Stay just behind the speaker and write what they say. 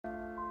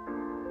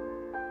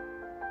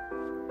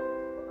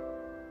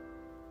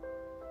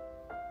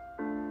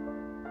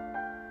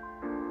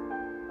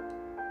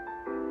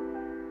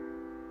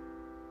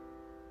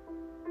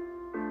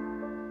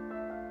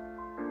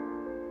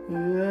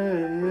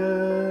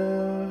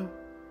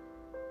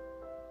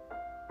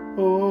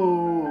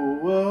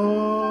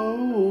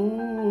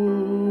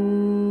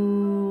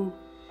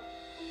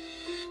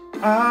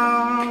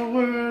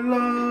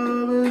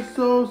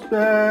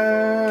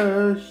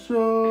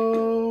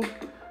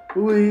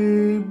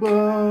We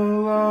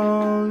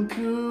belong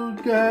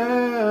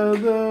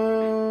together.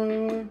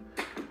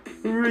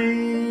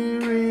 We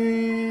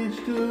reach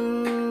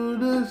to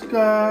the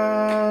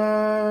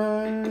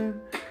sky,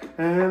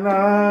 and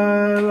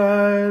I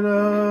light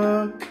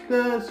up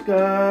the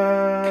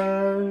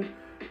sky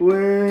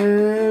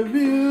with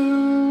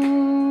you.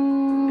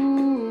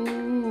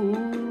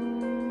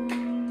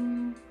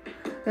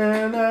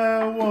 And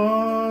I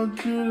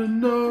want you to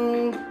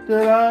know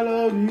that I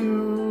love you.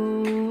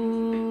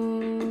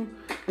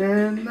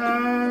 And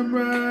I'm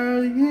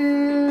right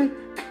here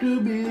to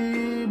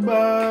be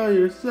by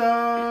your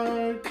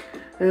side.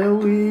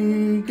 And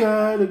we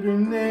got a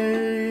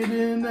grenade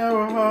in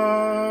our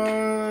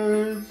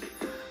hearts.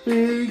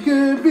 We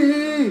could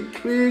be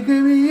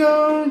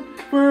young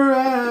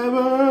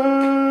forever.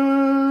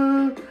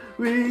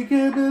 We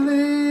can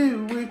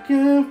believe we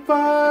can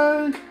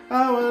find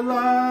our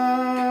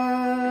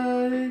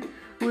light.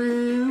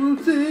 We will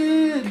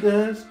see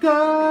the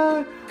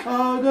sky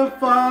of the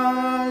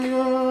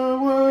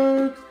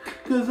fireworks,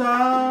 'cause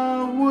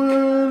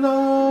our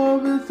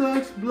love is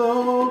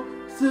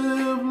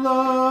explosive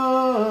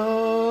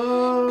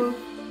love.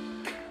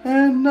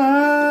 And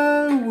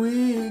now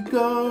we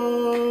go.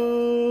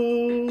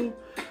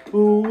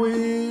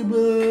 We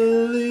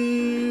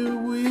believe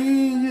we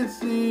can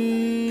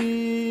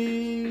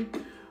see.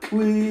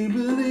 We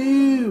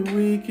believe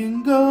we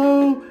can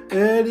go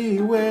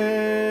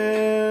anywhere.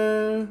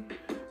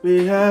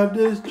 We have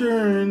this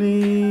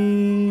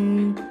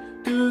journey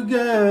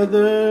together,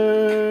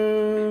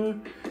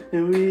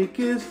 and we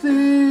can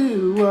see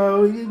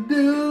what we can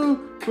do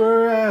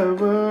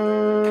forever.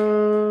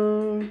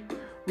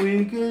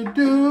 We can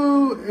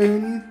do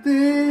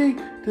anything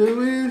till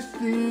we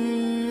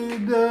see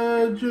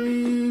the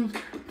dreams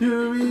to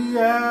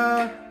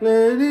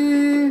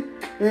reality,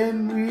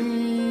 and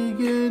we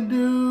can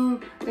do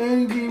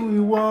anything we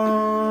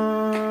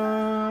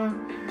want,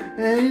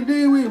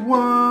 anything we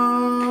want.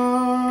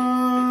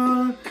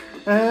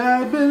 And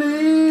I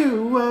believe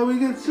what we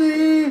can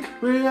see,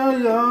 we are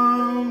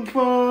young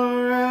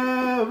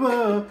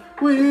forever.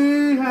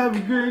 We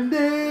have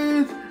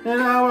grenades in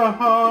our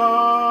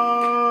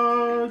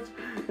hearts,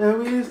 and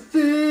we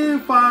see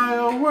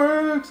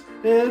fireworks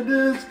in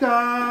the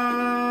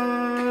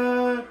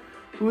sky.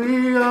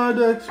 We are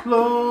the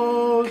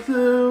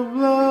explosive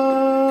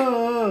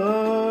love,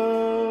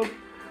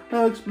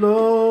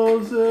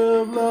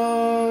 explosive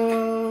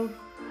love,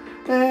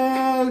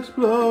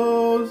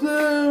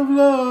 explosive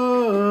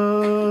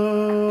love,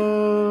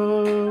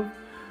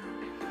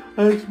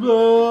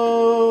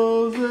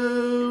 explosive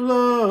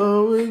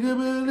love. We can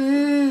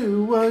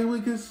believe what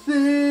we can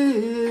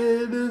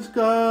see in the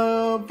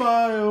sky of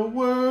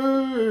fireworks.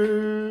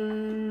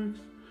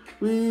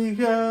 We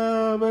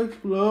have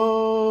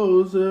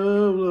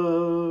explosive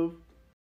love.